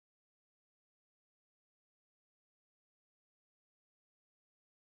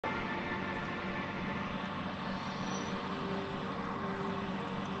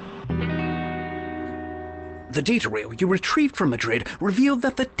The data reel you retrieved from Madrid revealed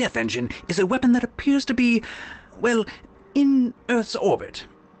that the Death Engine is a weapon that appears to be, well, in Earth's orbit.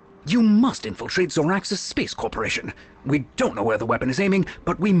 You must infiltrate Zorax's Space Corporation. We don't know where the weapon is aiming,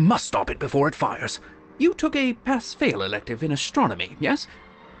 but we must stop it before it fires. You took a pass-fail elective in astronomy, yes?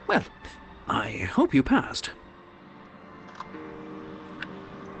 Well, I hope you passed.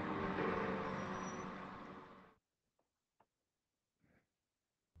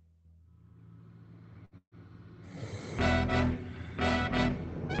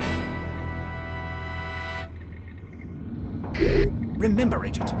 Remember,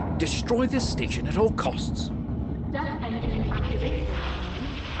 Agent, destroy this station at all costs. Death engine activation.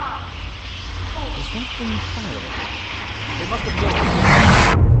 Is that thing firing? They must have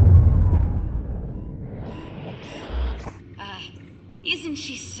Isn't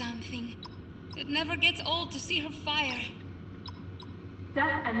she something? It never gets old to see her fire.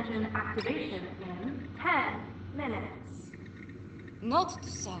 Death engine activation in 10 minutes. Note to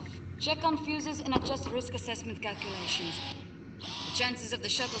self. Check on fuses and adjust risk assessment calculations. The chances of the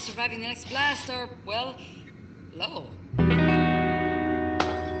shuttle surviving the next blast are, well, low. Where's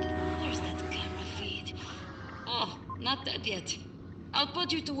that camera feed? Oh, not dead yet. I'll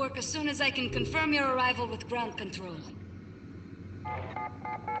put you to work as soon as I can confirm your arrival with ground control.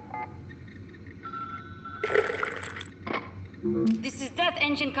 This is Death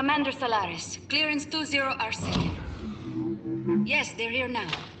Engine Commander Solaris. Clearance 20RC. Yes, they're here now.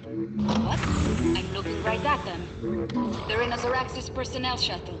 What? I'm looking right at them. They're in a Zoraxis personnel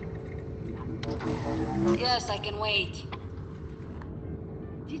shuttle. Yes, I can wait.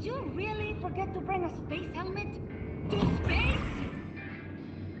 Did you really forget to bring a space helmet? To space?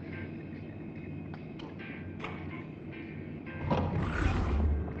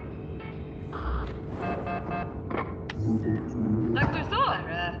 Dr. Thor,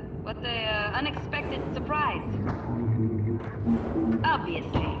 what a unexpected surprise.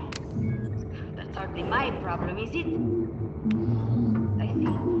 Obviously. That's hardly my problem, is it? I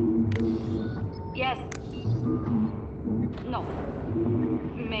see. Yes. No.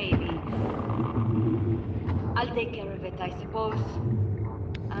 Maybe. I'll take care of it, I suppose.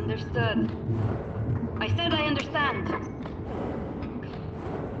 Understood. I said I understand.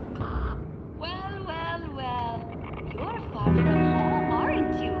 Well. You're far from home,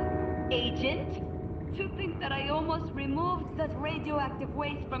 aren't you, Agent? To think that I almost removed that radioactive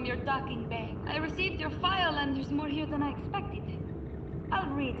waste from your docking bay. I received your file and there's more here than I expected. I'll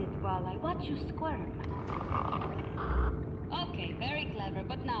read it while I watch you squirm. Okay, very clever,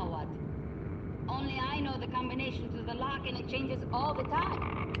 but now what? Only I know the combination to the lock and it changes all the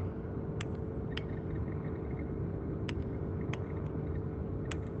time.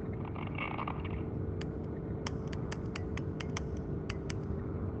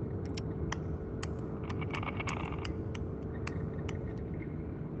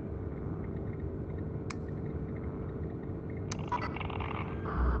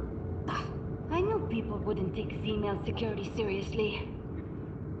 I knew people wouldn't take female security seriously.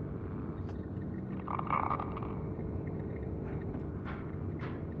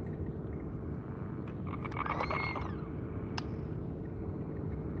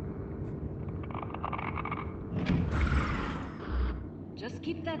 Just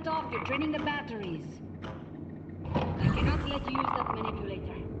keep that off, you're draining the batteries. I cannot let you use that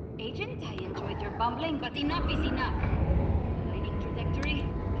manipulator. Agent, I enjoyed your bumbling, but enough is enough. Aligning trajectory,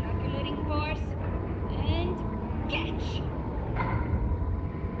 calculating course, and catch!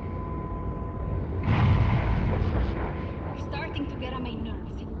 You're starting to get on my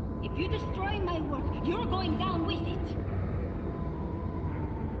nerves. If you destroy my work, you're going down with it.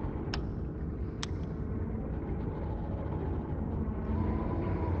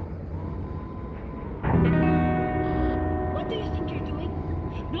 What do you think you're doing?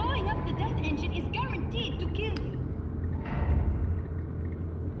 Blowing up the Death Engine is guaranteed to kill you.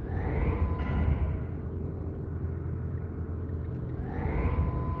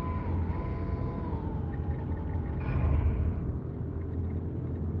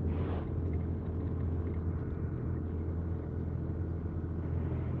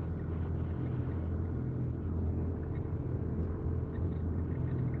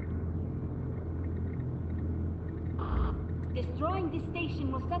 Destroying this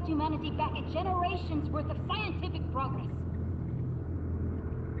station will set humanity back a generation's worth of scientific progress.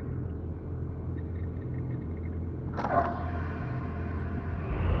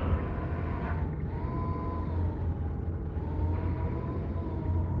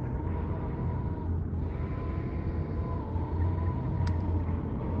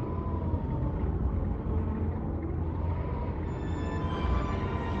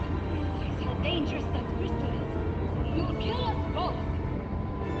 Realize how dangerous that crystal is.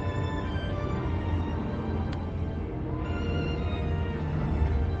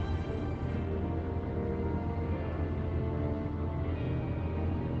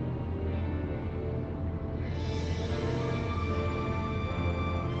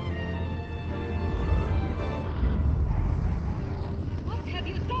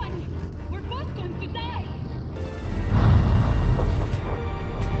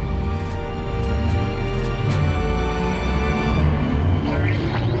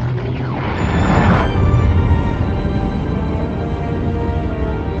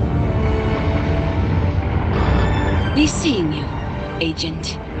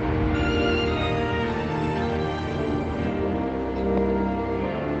 Agent.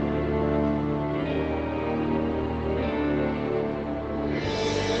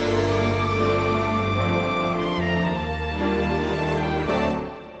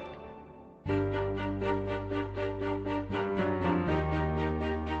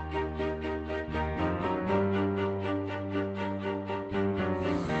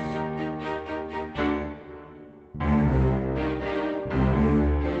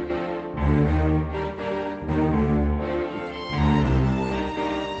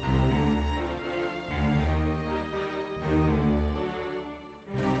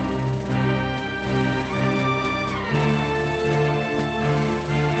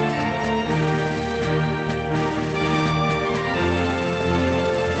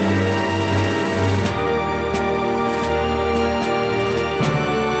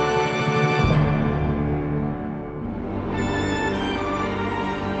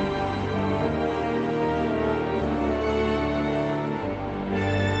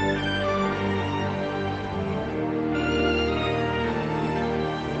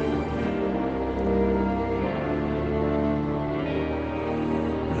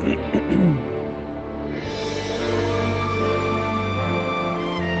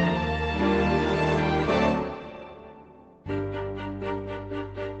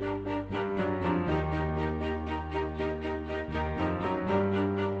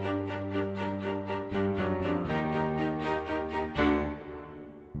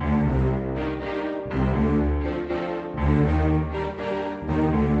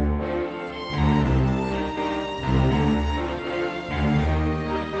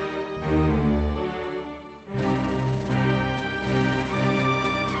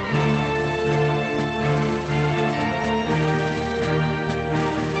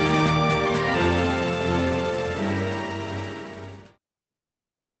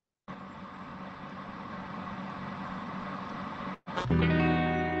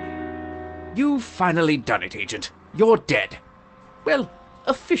 You've finally done it, Agent. You're dead. Well,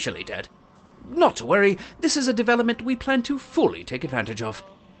 officially dead. Not to worry, this is a development we plan to fully take advantage of.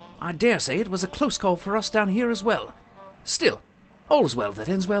 I dare say it was a close call for us down here as well. Still, all's well that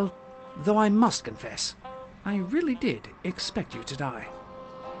ends well, though I must confess, I really did expect you to die.